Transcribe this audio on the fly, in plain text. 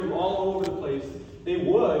all over the place. They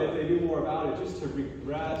would, if they knew more about it, just to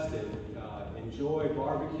rest and enjoy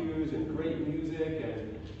barbecues and great music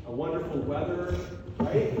and a wonderful weather,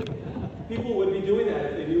 right? People would be doing that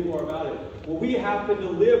if they knew more about it. Well, we happen to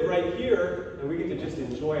live right here, and we get to just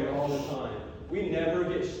enjoy it all the time. We never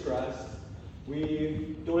get stressed.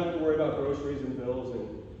 We don't have to worry about groceries and bills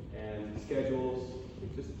and schedules. We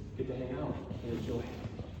just get to hang out and enjoy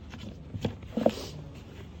it.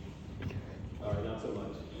 All right, not so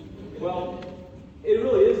much. Well, it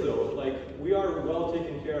really is, though. Like, we are well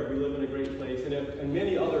taken care of. We live in a great place, and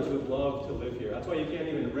many others would love to live here. That's why you can't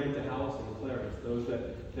even rent a house in Clarence. Those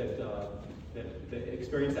that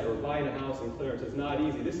experience that or buying a house in Clarence, it's not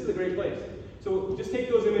easy. This is a great place. So just take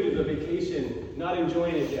those images of vacation, not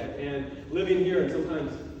enjoying it yet, and living here and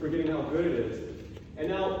sometimes forgetting how good it is. And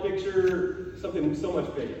now picture something so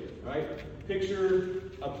much bigger, right? Picture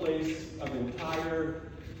a place of entire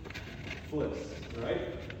bliss, right?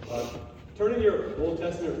 Turn in your Old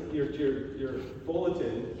Testament, your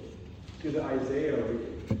bulletin to the Isaiah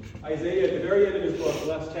reading. Isaiah, at the very end of his book,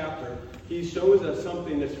 last chapter, he shows us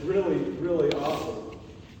something that's really, really awesome.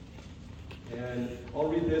 And I'll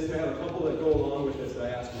read this, and I have a couple that go along with this that I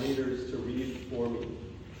ask readers to read for me.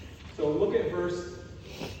 So look at verse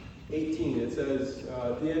 18. It says,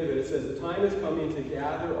 at the end of it, it says, "The time is coming to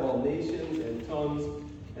gather all nations and tongues,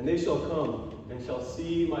 and they shall come and shall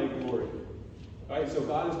see my glory." Right? So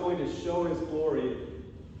God is going to show his glory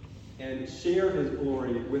and share his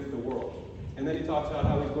glory with the world. And then he talks about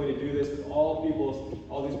how he's going to do this with all peoples,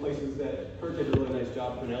 all these places that Kurt did a really nice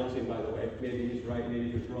job pronouncing, by the way. Maybe he's right,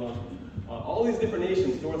 maybe he's wrong. All these different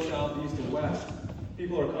nations, north, south, east, and west,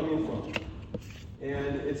 people are coming from.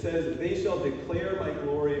 And it says, "They shall declare my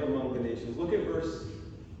glory among the nations." Look at verse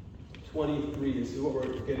 23. This is what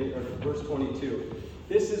we're getting, or verse 22.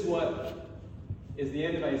 This is what is the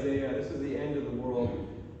end of Isaiah. This is the end of the world.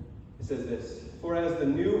 It says this, "For as the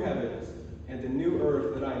new heavens and the new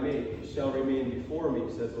earth that I make shall remain before me,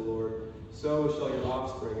 says the Lord, so shall your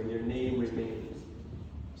offspring, and your name remains."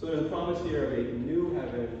 So there's a promise here of a new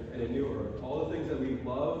heaven and a new earth. All the things that we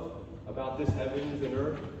love about this heavens and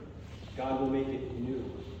earth, God will make it new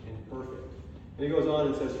and perfect. And he goes on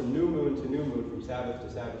and says, "From new moon to new moon, from Sabbath to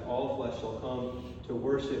Sabbath, all flesh shall come to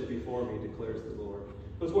worship before me, declares the Lord."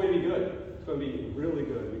 So it's going to be good. It's going to be really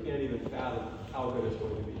good. We can't even fathom how good it's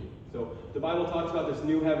going to be. So the Bible talks about this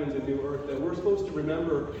new heavens and new earth that we're supposed to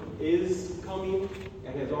remember is coming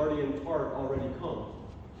and has already in part already come.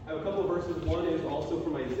 I have a couple of verses. One is also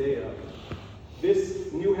from Isaiah.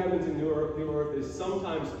 This new heavens and new earth is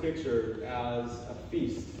sometimes pictured as a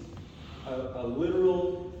feast, a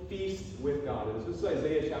literal feast with God. And this is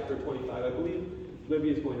Isaiah chapter 25. I believe Libby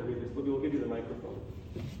is going to read this. Libby, we'll give you the microphone.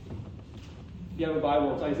 If you have a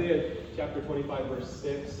Bible, it's Isaiah chapter 25, verse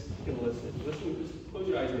 6. You can listen. Listen, just close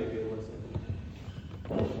your eyes maybe and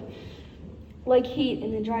listen. "Like heat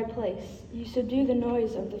in a dry place, you subdue the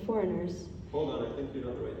noise of the foreigners." Hold on, I think you're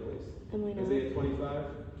not the right place. Am I not? Isaiah 25?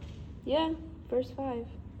 Yeah, verse 5.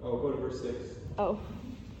 Oh, go to verse 6. Oh.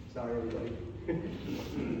 Sorry, everybody.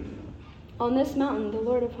 "On this mountain the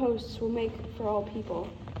Lord of hosts will make for all people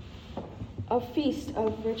a feast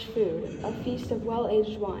of rich food, a feast of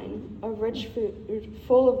well-aged wine, of rich food,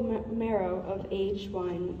 full of marrow of aged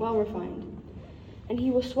wine, well refined. And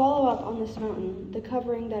he will swallow up on this mountain the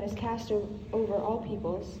covering that is cast over all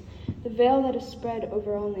peoples, the veil that is spread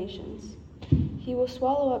over all nations. He will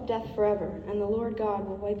swallow up death forever, and the Lord God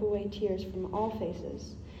will wipe away tears from all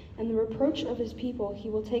faces. And the reproach of his people he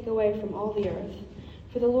will take away from all the earth.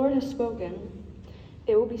 For the Lord has spoken.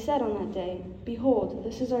 It will be said on that day, 'Behold,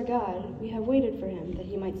 this is our God. We have waited for him, that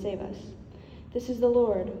he might save us. This is the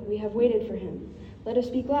Lord. We have waited for him. Let us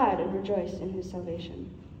be glad and rejoice in his salvation.'"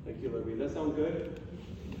 Thank you, Libby. Does that sound good?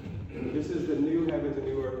 This is the new heavens and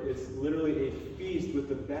new earth. It's literally a feast with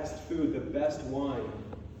the best food, the best wine.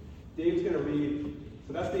 Dave's going to read.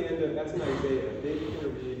 So that's the end of, that's in Isaiah. Dave's going to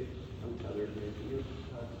read. I'm tethered here. Can you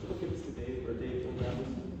give this to Dave, or Dave can grab this?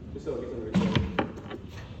 Just so it gets on the recording.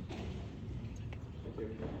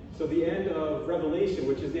 So the end of Revelation,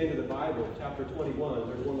 which is the end of the Bible, chapter 21,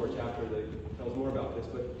 there's one more chapter that tells more about this,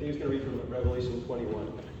 but Dave's going to read from Revelation 21.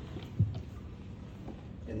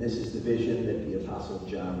 And this is the vision that the Apostle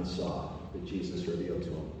John saw, that Jesus revealed to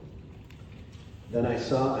him. "Then I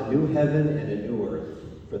saw a new heaven and a new earth,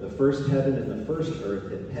 for the first heaven and the first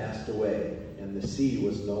earth had passed away, and the sea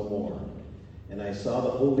was no more. And I saw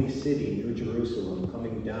the holy city, New Jerusalem,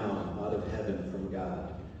 coming down out of heaven from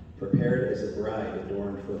God, prepared as a bride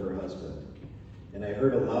adorned for her husband. And I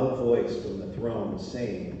heard a loud voice from the throne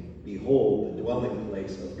saying, 'Behold, the dwelling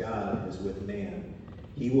place of God is with man.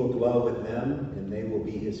 He will dwell with them, and they will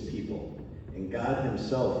be his people. and God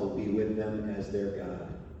himself will be with them as their God.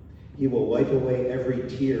 He will wipe away every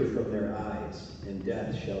tear from their eyes, and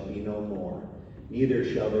death shall be no more. Neither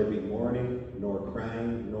shall there be mourning, nor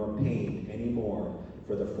crying, nor pain any more,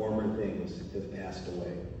 for the former things have passed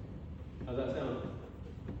away. How's that sound?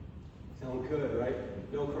 Sound good, right?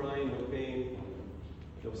 No crying, no pain,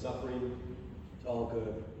 no suffering. It's all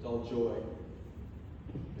good. It's all joy.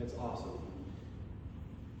 It's awesome.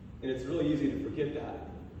 And it's really easy to forget that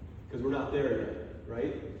because we're not there yet,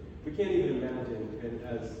 right? We can't even imagine, and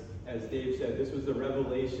as Dave said, this was the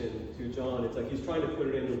revelation to John. It's like he's trying to put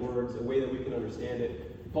it into words, a way that we can understand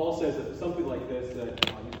it. Paul says something like this, that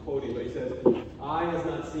he's quoting, but he says, "Eye has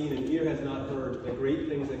not seen and ear has not heard the great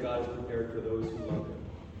things that God has prepared for those who love him."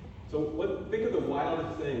 So think of the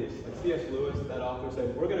wildest things. Like C.S. Lewis, that author,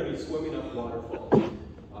 said, we're going to be swimming up waterfalls.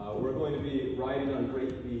 We're going to be riding on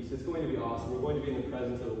great beasts. It's going to be awesome. We're going to be in the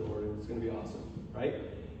presence of the Lord, and it's going to be awesome, right?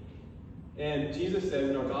 And Jesus says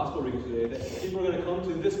in our gospel reading today that people are going to come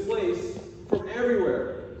to this place from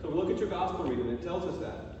everywhere. So look at your gospel reading. It tells us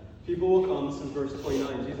that. People will come. This is verse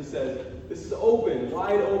 29. Jesus says, this is open,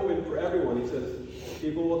 wide open for everyone. He says,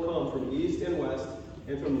 people will come from east and west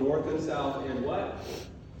and from north and south. And what?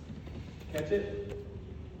 Catch it?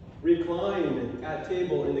 Recline at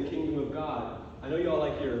table in the kingdom of God. I know y'all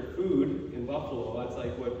like your food in Buffalo. That's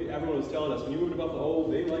like what everyone was telling us. When you move to Buffalo,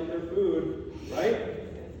 oh, they like their food,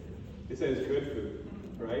 right? They say it's good food,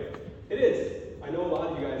 right? It is. I know a lot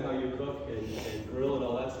of you guys, how you cook and grill and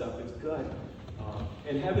all that stuff. It's good.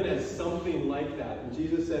 And heaven has something like that. And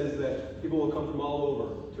Jesus says that people will come from all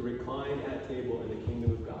over to recline at table in the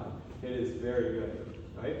kingdom of God. It is very good,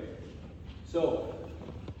 right? So,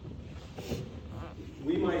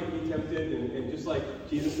 we might be tempted, and just like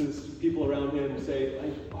Jesus' people around him say,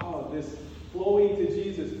 like, oh, this flowing to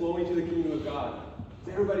Jesus, flowing to the kingdom of God.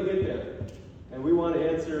 Does everybody get there? And we want to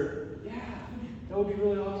answer, yeah, that would be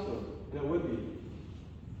really awesome. And it would be.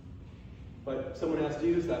 But someone asked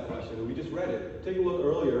Jesus that question, and we just read it. Take a look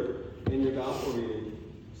earlier in your gospel reading.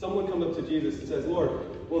 Someone comes up to Jesus and says, Lord,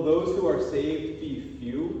 will those who are saved be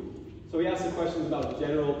few? So he asks the questions about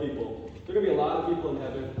general people. There are going to be a lot of people in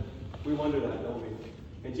heaven. We wonder that, don't we?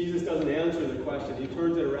 And Jesus doesn't answer the question. He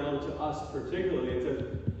turns it around to us particularly and says,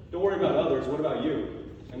 don't worry about others. What about you?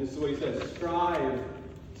 And this is what he says. Strive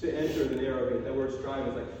to enter the narrow gate. That word strive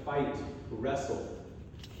is like fight, wrestle.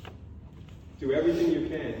 Do everything you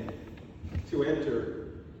can to enter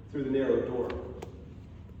through the narrow door.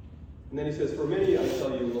 And then he says, for many, I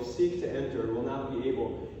tell you, will seek to enter and will not be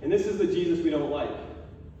able. And this is the Jesus we don't like.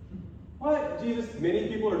 What? Jesus, many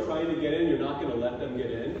people are trying to get in, you're not going to let them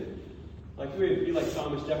get in? Like, you would be like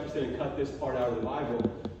Thomas Jefferson and cut this part out of the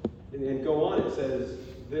Bible. And go on, it says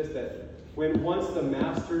this, that when once the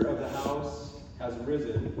master of the house has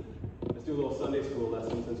risen, let's do a little Sunday school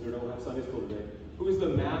lesson since we don't have Sunday school today. Who is the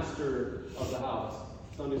master of the house?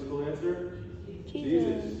 Sunday school answer?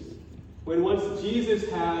 Jesus. When once Jesus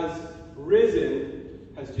has risen,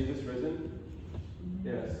 has Jesus risen?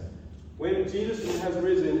 Yes. When Jesus has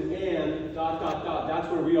risen and ... that's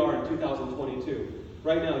where we are in 2022.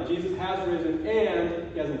 Right now, Jesus has risen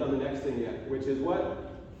and he hasn't done the next thing yet, which is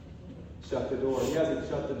what? Shut the door. He hasn't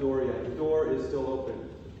shut the door yet. The door is still open.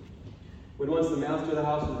 When once the master of the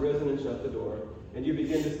house has risen and shut the door, and you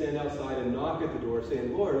begin to stand outside and knock at the door,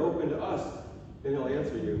 saying, Lord, open to us, then he'll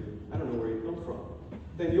answer you, I don't know where you come from.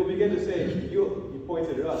 Then you'll begin to say, he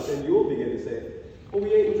pointed at us, and you'll begin to say, well,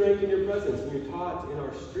 we ate and drank in your presence, and we taught in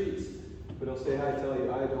our streets. But he'll say, I tell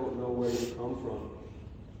you, I don't know where you come from.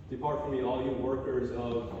 Depart from me, all you workers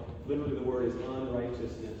of, literally the word is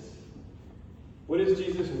unrighteousness. What is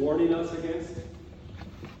Jesus warning us against?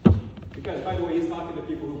 Because, by the way, he's talking to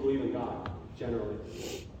people who believe in God, generally.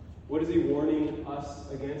 What is he warning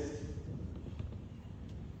us against?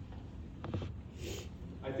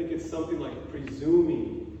 I think it's something like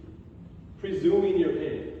presuming. Presuming you're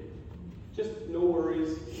in. Just no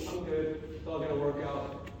worries. I'm good. It's all going to work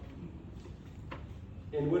out.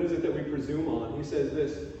 And what is it that we presume on? He says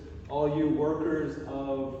this, all you workers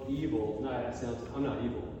of evil. No, that sounds, I'm not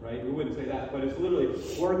evil, right? We wouldn't say that, but it's literally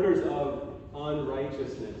workers of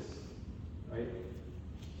unrighteousness, right?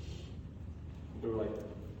 They were like,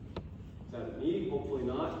 is that me? Hopefully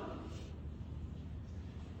not.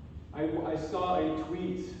 I saw a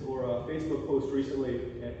tweet or a Facebook post recently,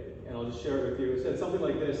 and I'll just share it with you. It said something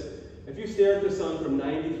like this. If you stare at the sun from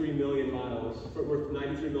 93 million miles, we're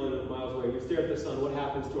 93 million miles away, we stare at the sun, what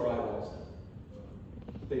happens to our eyeballs?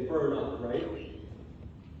 They burn up, right?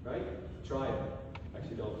 Right? Try it.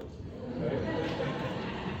 Actually, don't. Right?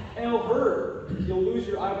 And it'll hurt. You'll lose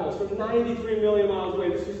your eyeballs from 93 million miles away.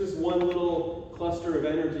 This is just one little cluster of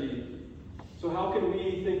energy. So how can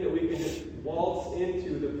we think that we can just waltz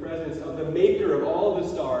into the presence of the maker of all the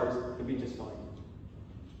stars and be just fine.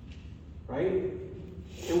 Right?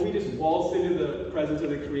 Can we just waltz into the presence of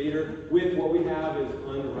the Creator with what we have is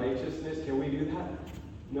unrighteousness? Can we do that?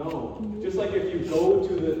 No. Just like if you go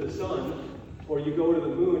to the sun or you go to the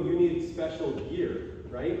moon, you need special gear,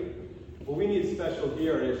 right? Well, we need special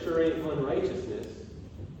gear, and it sure ain't unrighteousness.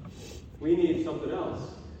 We need something else.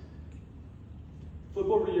 Flip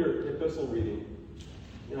over your epistle reading.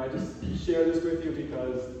 I just share this with you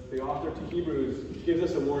because the author to Hebrews gives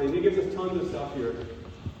us a warning. He gives us tons of stuff here.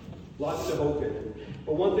 Lots to hope in.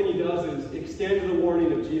 But one thing he does is extend the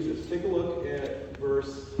warning of Jesus. Take a look at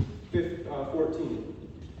verse 14.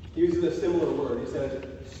 He uses a similar word. He says,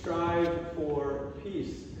 strive for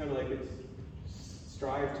peace. Kind of like it's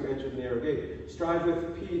strive to enter the narrow gate. Strive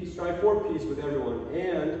for peace with everyone,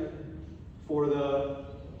 and for the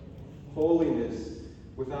holiness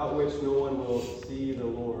without which no one will see the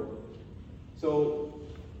Lord. So,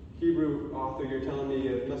 Hebrew author, you're telling me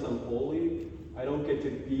unless I'm holy, I don't get to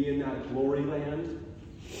be in that glory land?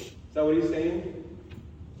 Is that what he's saying?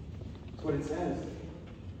 That's what it says.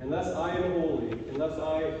 Unless I am holy, unless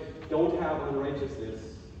I don't have unrighteousness,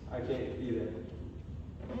 I can't be there.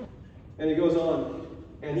 And he goes on,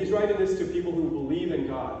 and he's writing this to people who believe in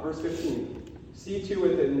God. Verse 15. See to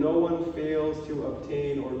it that no one fails to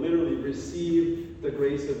obtain or literally receive the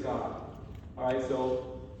grace of God. All right,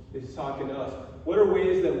 so he's talking to us. What are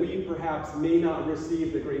ways that we perhaps may not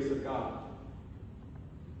receive the grace of God?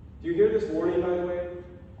 Do you hear this warning, by the way?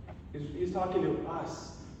 He's talking to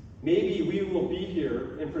us. Maybe we will be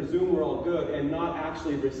here and presume we're all good and not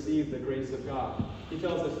actually receive the grace of God. He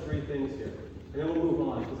tells us three things here. And then we'll move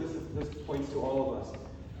on, because this points to all of us.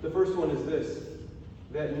 The first one is this,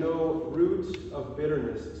 that no root of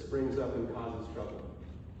bitterness springs up and causes trouble.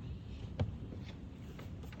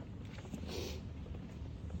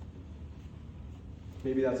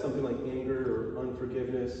 Maybe that's something like anger or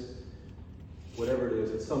unforgiveness, whatever it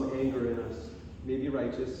is. It's some anger in us. Maybe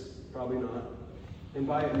righteous, probably not. And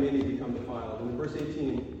by it many become defiled. And in verse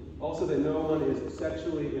 18, also that no one is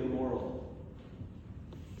sexually immoral.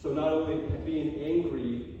 So not only being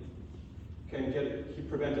angry can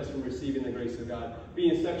prevent us from receiving the grace of God.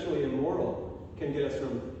 Being sexually immoral can get us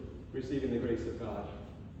from receiving the grace of God.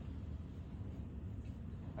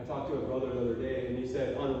 I talked to a brother the other day, and he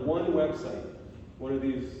said on one website, one of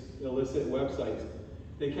these illicit websites,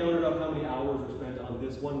 they counted up how many hours were spent on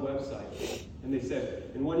this one website. And they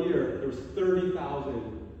said in 1 year, there was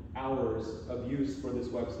 30,000 hours of use for this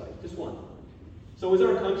website. Just one. So is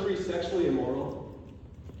our country sexually immoral?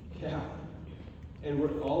 Yeah. And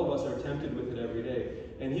all of us are tempted with it every day.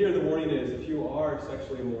 And here the warning is, if you are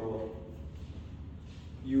sexually immoral,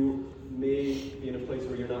 you may be in a place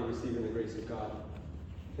where you're not receiving the grace of God.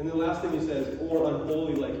 And the last thing he says, or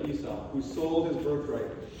unholy like Esau, who sold his birthright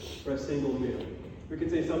for a single meal. We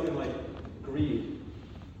could say something like greed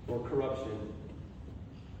or corruption.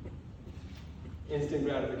 Instant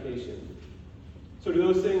gratification. So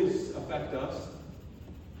do those things affect us?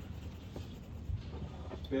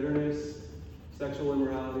 Bitterness, sexual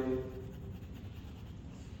immorality,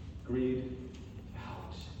 greed.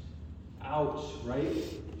 Ouch. Ouch, right?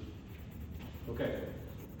 Okay.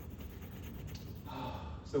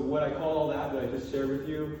 So what I call all that I just shared with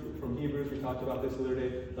you from Hebrews, we talked about this the other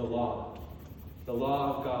day, the law. The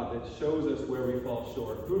law of God that shows us where we fall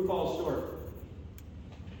short. Who falls short?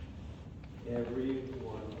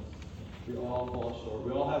 Everyone. We all fall short.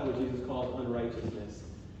 We all have what Jesus calls unrighteousness.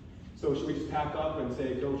 So should we just pack up and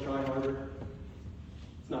say, go try harder?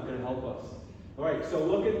 It's not going to help us. All right, so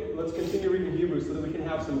let's continue reading Hebrews so that we can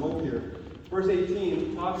have some hope here. Verse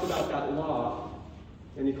 18 talks about that law,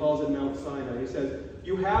 and he calls it Mount Sinai. He says,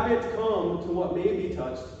 you haven't come to what may be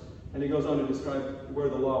touched. And he goes on to describe where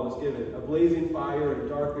the law was given. A blazing fire and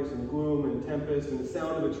darkness and gloom and tempest and the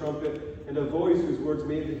sound of a trumpet and a voice whose words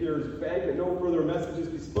made the hearers beg that no further messages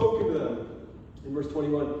be spoken to them. In verse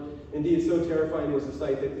 21, indeed, so terrifying was the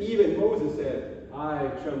sight that even Moses said, I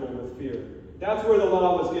tremble with fear. That's where the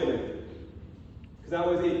law was given. Because that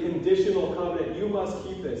was a conditional covenant. You must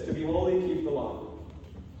keep this. To be holy, keep the law.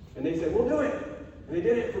 And they said, we'll do it. And they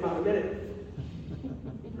did it for about a minute.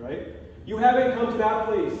 Right? You haven't come to that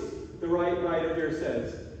place, the writer here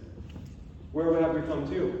says. Where have we come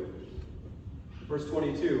to? Verse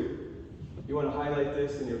 22. You want to highlight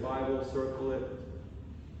this in your Bible, circle it,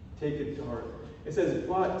 take it to heart. It says,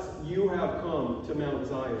 but you have come to Mount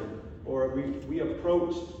Zion, or we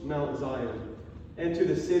approached Mount Zion, and to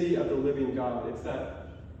the city of the living God. It's that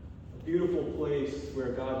beautiful place where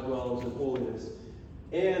God dwells in holiness.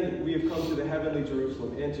 And we have come to the heavenly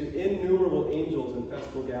Jerusalem, and to innumerable angels in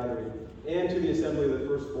festival gathering, and to the assembly of the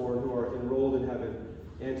firstborn who are enrolled in heaven,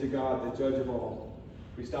 and to God, the judge of all.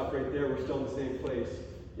 If we stop right there, we're still in the same place.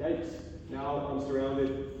 Yikes. Now I'm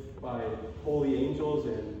surrounded by holy angels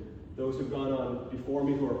and those who've gone on before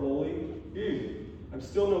me who are holy. I'm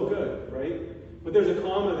still no good, right? But there's a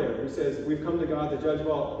comma there. It says, we've come to God, the judge of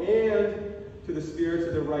all, and to the spirits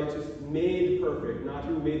of the righteous made perfect, not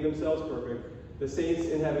who made themselves perfect, the saints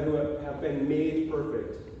in heaven who have been made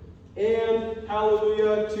perfect. And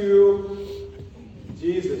hallelujah to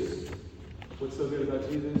Jesus. What's so good about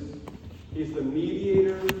Jesus? He's the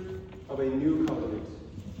mediator of a new covenant.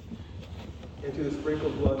 And to the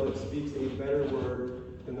sprinkled blood that speaks a better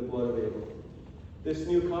word than the blood of Abel. This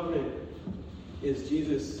new covenant is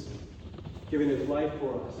Jesus giving his life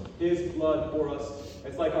for us, his blood for us.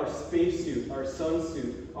 It's like our spacesuit, our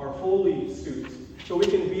sunsuit, our holy suit, so we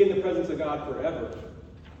can be in the presence of God forever.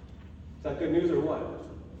 Is that good news or what?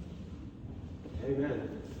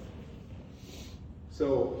 Amen.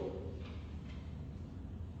 So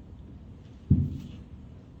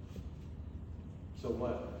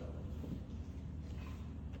what?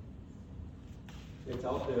 It's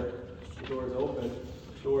out there. The door is open.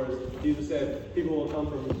 Jesus said, people will come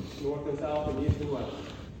from north and south and east and west.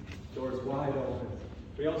 The door is wide open.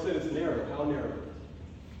 But he also said it's narrow. How narrow?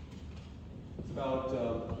 It's about,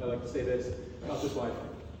 I like to say this, about this wide.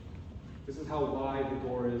 This is how wide the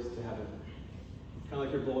door is to heaven. Kind of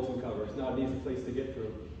like your bulletin cover. It's not an easy place to get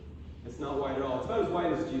through. It's not wide at all. It's about as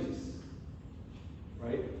wide as Jesus.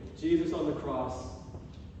 Right? Jesus on the cross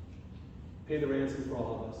paid the ransom for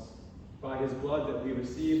all of us. By his blood that we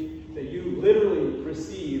receive, that you literally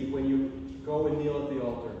receive when you go and kneel at the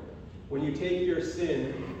altar. When you take your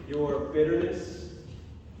sin, your bitterness,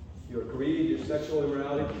 your greed, your sexual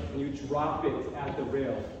immorality, and you drop it at the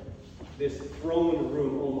rail. This throne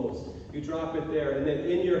room almost. You drop it there, and then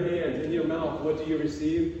in your hands, in your mouth, what do you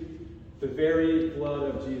receive? The very blood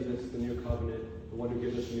of Jesus, the new covenant, the one who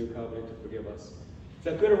gives us a new covenant to forgive us. Is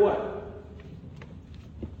that good or what?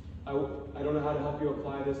 I don't know how to help you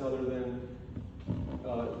apply this other than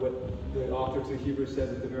what the author to Hebrews says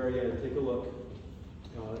at the very end. Take a look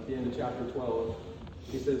at the end of chapter 12.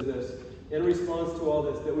 He says this, in response to all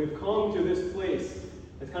this, that we've come to this place.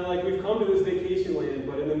 It's kind of like we've come to this vacation land,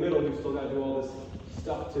 but in the middle we've still got to do all this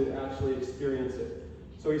stuff to actually experience it.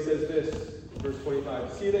 So he says this, verse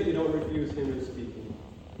 25, see that you don't refuse him who's speaking.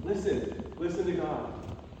 Listen to God.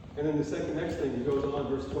 And then the next thing, he goes on,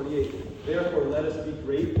 verse 28, therefore let us be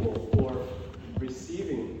grateful for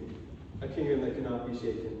receiving a kingdom that cannot be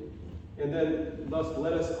shaken. And then thus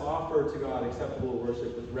let us offer to God acceptable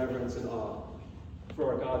worship with reverence and awe,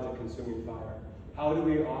 for our God's a consuming fire. How do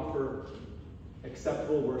we offer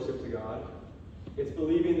acceptable worship to God? It's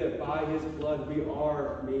believing that by his blood we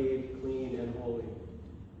are made clean and holy.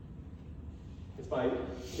 It's by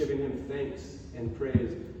giving him thanks and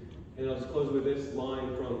praise. And I'll just close with this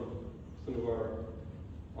line from some of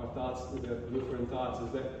our thoughts, the Lutheran thoughts,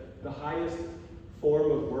 is that the highest form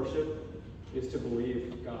of worship is to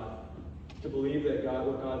believe God. To believe that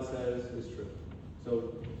what God says is true.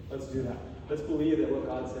 So let's do that. Let's believe that what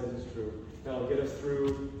God says is true. That'll get us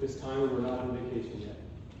through this time when we're not on vacation yet.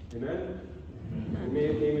 Amen? In the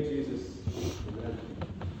name of Jesus. Amen.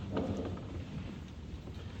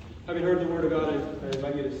 Having heard the word of God, I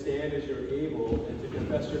invite you to stand as you're able and to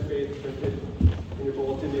confess your faith printed in your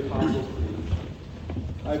bulletin, the Apostles' Creed.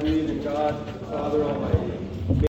 I believe in God, the Father Almighty,